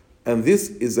 And this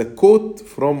is a quote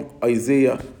from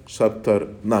Isaiah chapter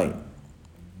 9.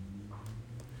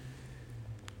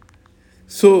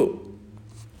 So,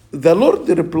 the Lord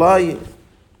replied,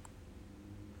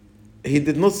 he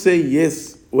did not say,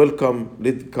 yes, welcome,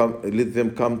 let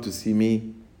them come to see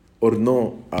me, or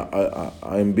no,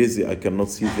 I am busy, I cannot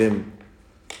see them.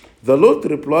 The Lord's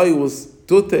reply was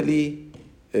totally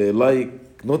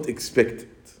not expected.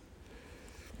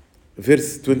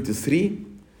 Verse 23,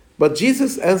 but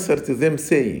Jesus answered to them,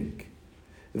 saying,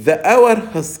 the hour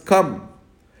has come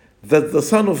that the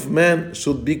Son of Man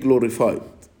should be glorified.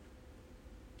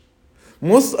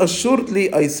 Most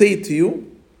assuredly, I say to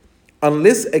you,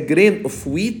 unless a grain of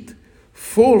wheat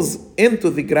falls into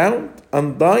the ground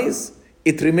and dies,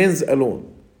 it remains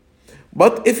alone.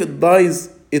 But if it dies,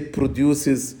 it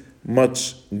produces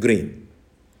much grain.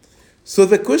 So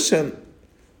the question,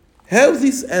 how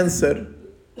this answer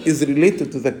is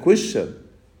related to the question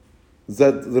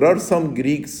that there are some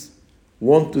Greeks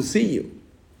want to see you.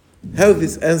 How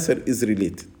this answer is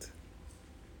related.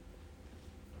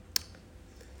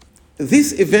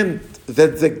 This event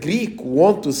that the Greek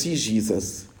want to see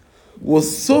Jesus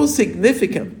was so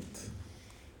significant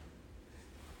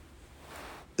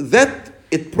that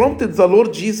it prompted the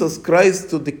Lord Jesus Christ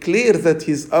to declare that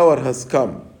his hour has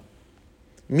come.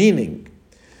 Meaning,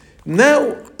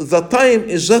 now the time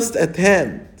is just at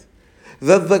hand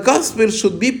that the gospel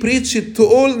should be preached to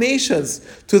all nations,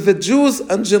 to the Jews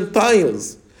and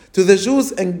Gentiles, to the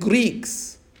Jews and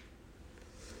Greeks.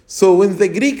 So when the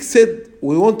Greeks said,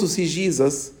 we want to see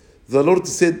Jesus, the Lord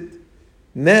said,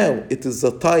 now it is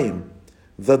the time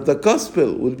that the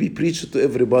gospel will be preached to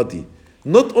everybody,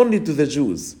 not only to the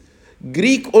Jews.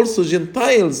 Greek, also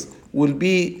Gentiles, will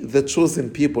be the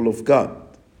chosen people of God.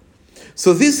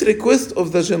 So this request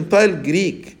of the Gentile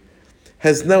Greek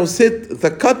has now set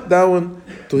the cut down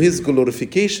to his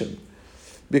glorification,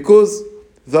 because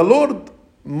the Lord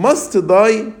must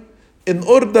die in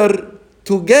order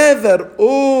to gather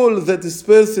all the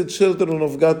dispersed children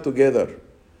of God together.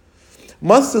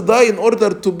 Must die in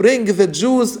order to bring the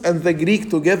Jews and the Greek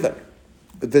together,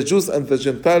 the Jews and the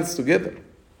Gentiles together.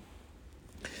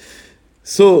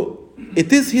 So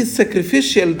it is his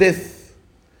sacrificial death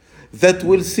that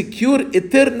will secure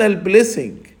eternal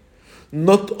blessing,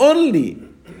 not only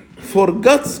for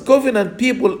God's covenant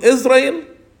people Israel,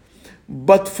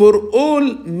 but for all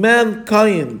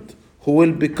mankind who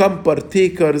will become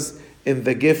partakers in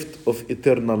the gift of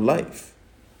eternal life.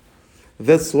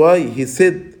 That's why he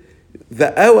said,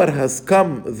 the hour has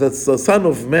come that the Son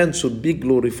of Man should be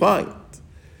glorified.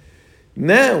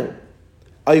 Now,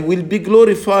 I will be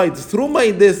glorified through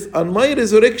my death and my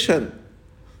resurrection,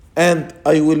 and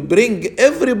I will bring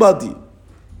everybody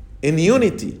in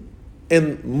unity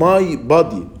in my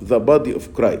body, the body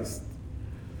of Christ.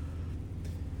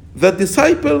 The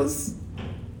disciples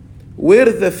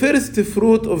were the first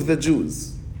fruit of the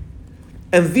Jews,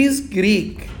 and these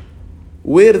Greek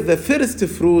were the first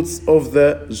fruits of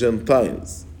the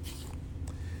Gentiles.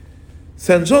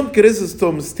 St. John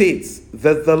Chrysostom states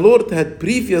that the Lord had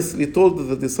previously told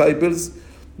the disciples,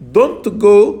 don't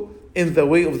go in the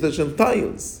way of the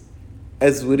Gentiles.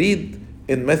 As we read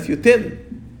in Matthew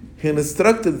 10, he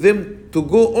instructed them meant to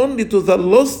go only to the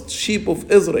lost sheep of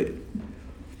Israel.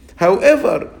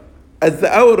 However, at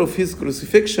the hour of his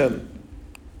crucifixion,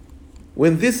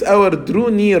 when this hour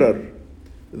drew nearer,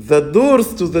 the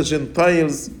doors to the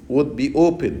Gentiles would be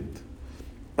opened,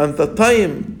 and the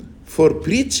time for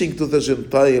preaching to the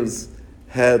Gentiles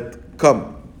had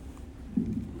come.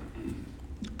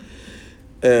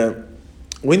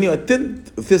 When you attend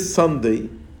this Sunday,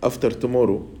 after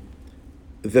tomorrow,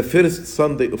 the first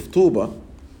Sunday of Tuba,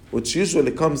 which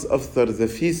usually comes after the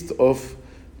Feast of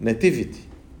Nativity.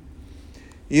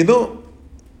 You know,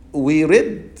 we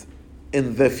read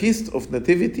in the Feast of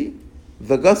Nativity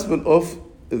the Gospel of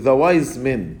the wise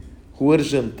men who were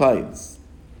Gentiles.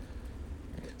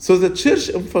 So the church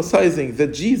emphasizing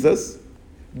that Jesus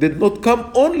did not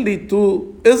come only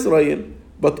to Israel,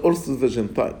 but also the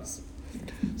Gentiles.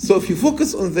 So if you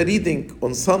focus on the reading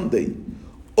on Sunday,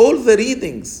 all the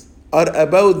readings are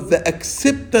about the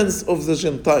acceptance of the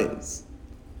Gentiles.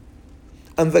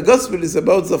 And the gospel is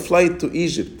about the flight to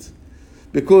Egypt,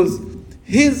 because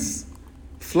his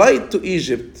flight to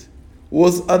Egypt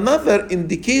was another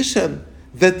indication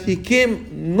that he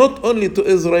came not only to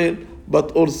Israel,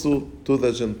 but also to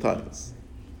the Gentiles.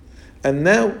 And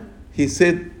now he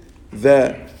said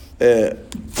the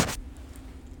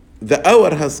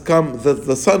hour has come that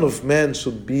the Son of Man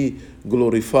should be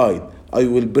glorified. I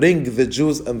will bring the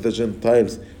Jews and the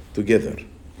Gentiles together.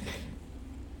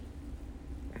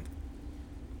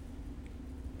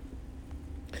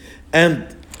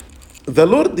 And the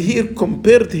Lord here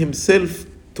compared himself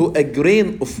to a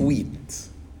grain of wheat.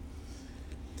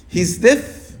 His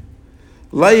death,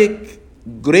 like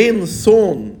grain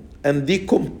sown and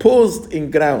decomposed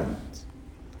in ground.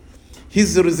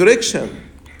 His resurrection,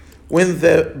 when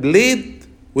the blade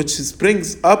which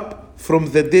springs up from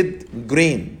the dead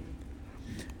grain,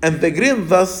 and the grain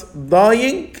thus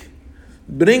dying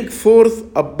bring forth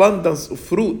abundance of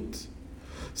fruit.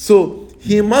 So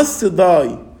he must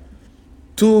die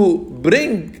to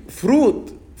bring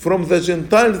fruit from the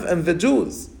Gentiles and the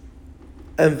Jews.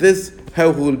 And this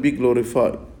how he will be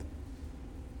glorified.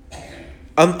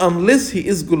 And unless he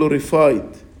is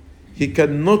glorified, he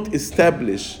cannot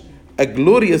establish a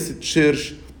glorious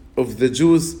church of the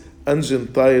Jews and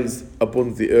Gentiles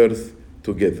upon the earth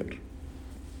together.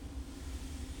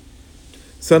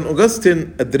 St.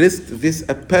 Augustine addressed this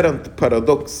apparent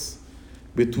paradox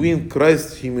between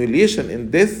Christ's humiliation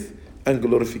in death and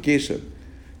glorification,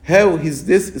 how his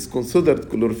death is considered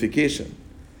glorification.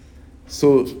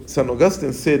 So St.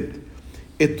 Augustine said,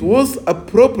 it was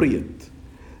appropriate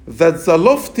that the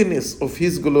loftiness of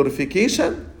his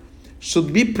glorification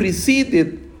should be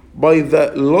preceded by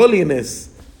the lowliness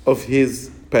of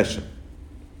his passion.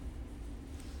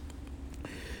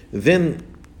 Then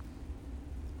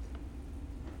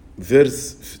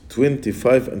verse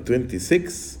 25 and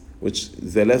 26, which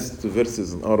is the last two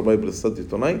verses in our Bible study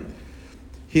tonight,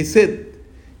 he said,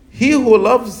 he who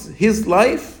loves his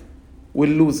life will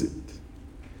lose it,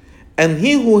 and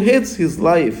he who hates his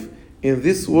life in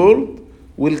this world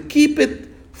will keep it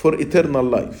for eternal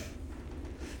life.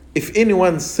 If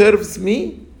anyone serves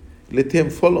me, let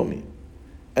him follow me,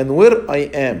 and where I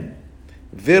am,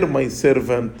 there my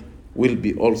servant will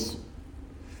be also.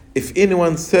 If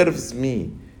anyone serves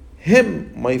me,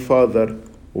 him my Father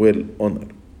will honor.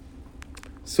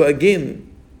 So again,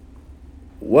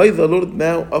 why the Lord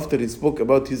now, after he spoke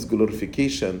about his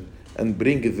glorification and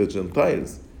bringing the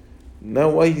Gentiles,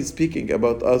 now why he's speaking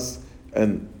about us,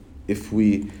 and if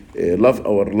we love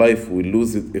our life, we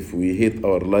lose it. If we hate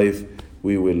our life,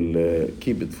 we will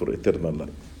keep it for eternal life.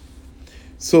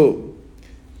 So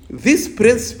this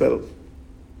principle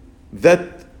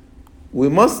that we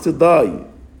must die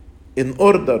in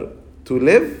order to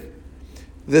live,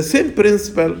 the same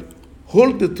principle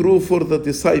hold true for the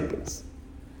disciples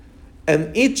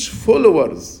and each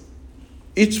follower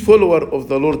of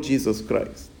the Lord Jesus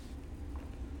Christ.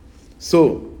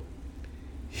 So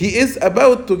he is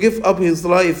about to give up his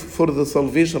life for the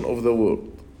salvation of the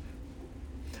world,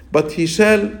 but he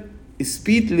shall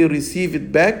speedily receive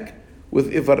it back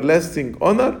with everlasting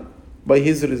honor by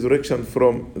his resurrection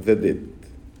from the dead.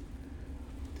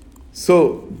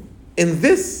 So in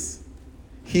this,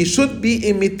 he should be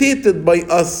imitated by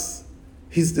us,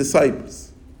 his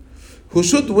disciples, who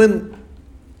should, when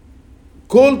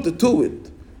called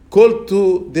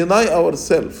to deny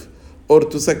ourselves or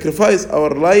to sacrifice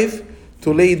our life,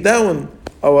 to lay down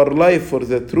our life for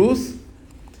the truth,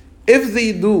 if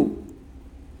they do,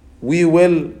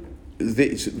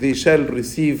 they shall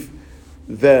receive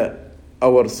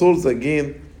our souls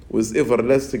again with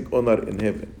everlasting honor in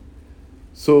heaven.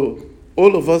 So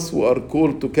all of us who are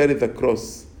called to carry the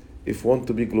cross, if want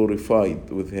to be glorified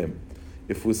with him,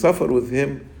 If we suffer with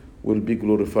him, we'll be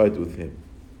glorified with him.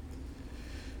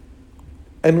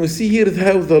 And we see here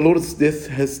how the Lord's death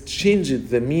has changed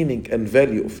the meaning and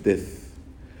value of death,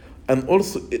 and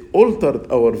also it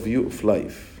altered our view of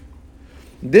life.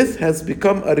 Death has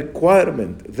become a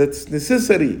requirement that's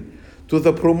necessary to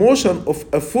the promotion of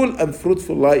a full and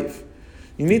fruitful life.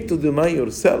 You need to deny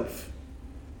yourself.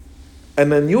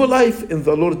 And a new life in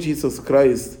the Lord Jesus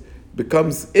Christ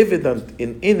becomes evident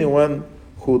in anyone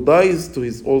who dies to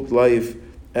his old life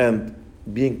and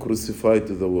being crucified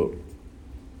to the world.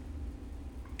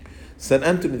 St.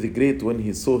 Anthony the Great, when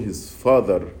he saw his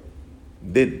father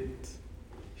dead,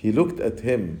 he looked at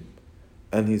him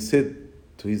and he said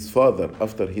to his father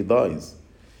after he dies,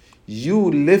 "You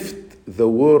left the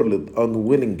world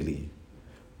unwillingly,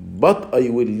 but I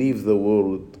will leave the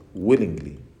world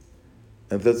willingly."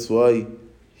 And that's why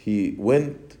he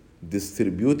went,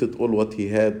 distributed all what he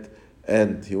had,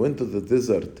 and he went to the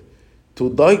desert to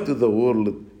die to the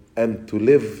world and to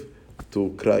live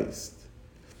to Christ.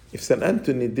 If St.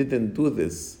 Anthony didn't do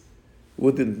this,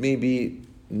 wouldn't maybe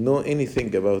know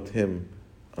anything about him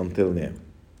until now.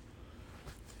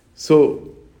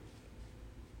 So,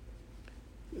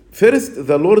 first,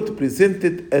 the Lord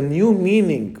presented a new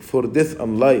meaning for death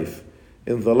and life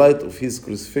in the light of his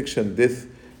crucifixion, death,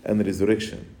 and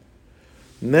resurrection.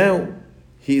 Now,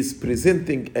 he is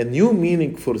presenting a new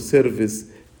meaning for service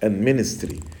and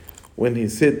ministry when he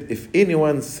said, "If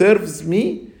anyone serves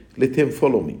me, let him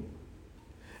follow me.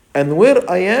 And where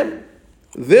I am,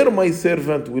 there my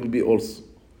servant will be also.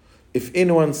 If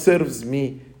anyone serves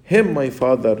me, him my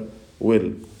Father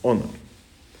will honor."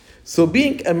 So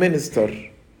being a minister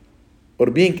or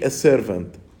being a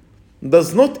servant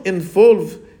does not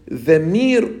involve the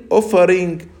mere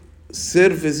offering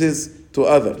services to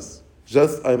others.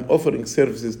 Just I'm offering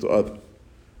services to others.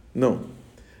 No.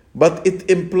 But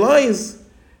it implies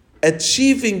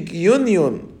achieving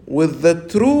union with the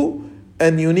true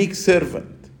and unique servant.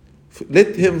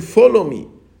 Let him follow me.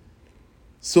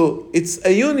 So it's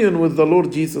a union with the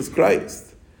Lord Jesus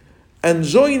Christ and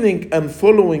joining and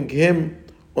following him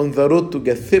on the road to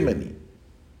Gethsemane.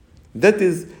 That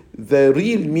is the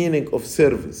real meaning of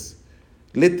service.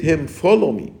 Let him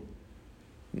follow me.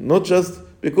 Not just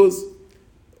because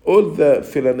all the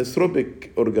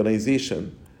philanthropic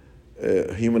organization,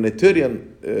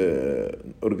 humanitarian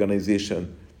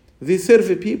organization, they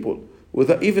serve people,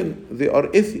 without even they are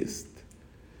atheists.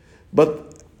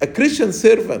 But a Christian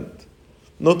servant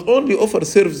not only offers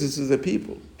services to the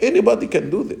people, anybody can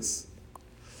do this.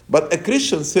 But a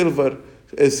Christian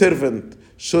servant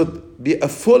should be a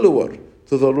follower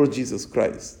to the Lord Jesus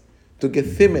Christ, to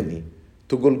Gethsemane,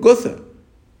 to Golgotha,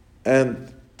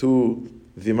 and to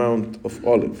the Mount of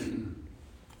Olives.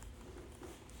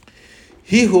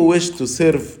 He who wishes to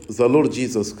serve the Lord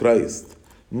Jesus Christ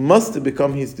must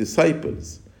become his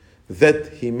disciples,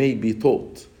 that he may be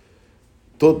taught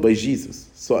by Jesus.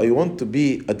 So I want to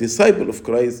be a disciple of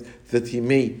Christ, that he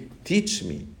may teach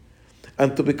me,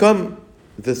 and to become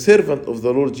the servant of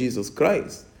the Lord Jesus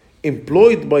Christ,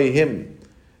 employed by him,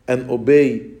 and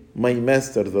obey my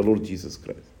master, the Lord Jesus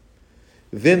Christ.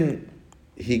 Then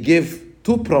he gave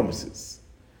two promises.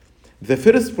 The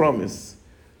first promise,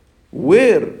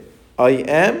 where I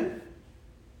am,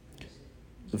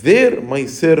 there my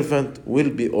servant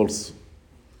will be also.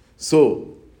 So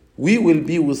we will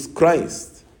be with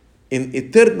Christ in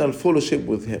eternal fellowship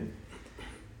with him.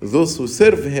 Those who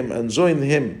serve him and join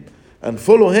him and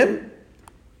follow him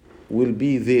will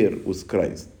be there with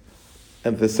Christ.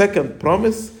 And the second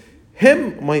promise,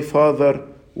 him my Father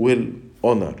will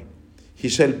honor. He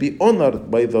shall be honored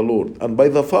by the Lord and by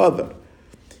the Father.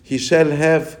 He shall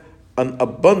have an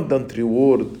abundant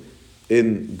reward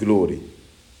in glory.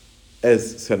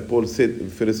 As St. Paul said in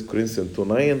 1 Corinthians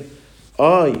 2:9,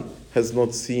 eye has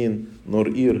not seen, nor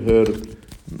ear heard,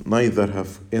 neither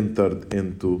have entered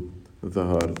into the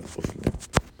heart of man.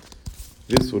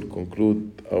 This will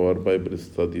conclude our Bible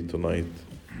study tonight.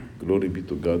 Glory be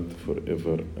to God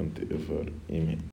forever and ever. Amen.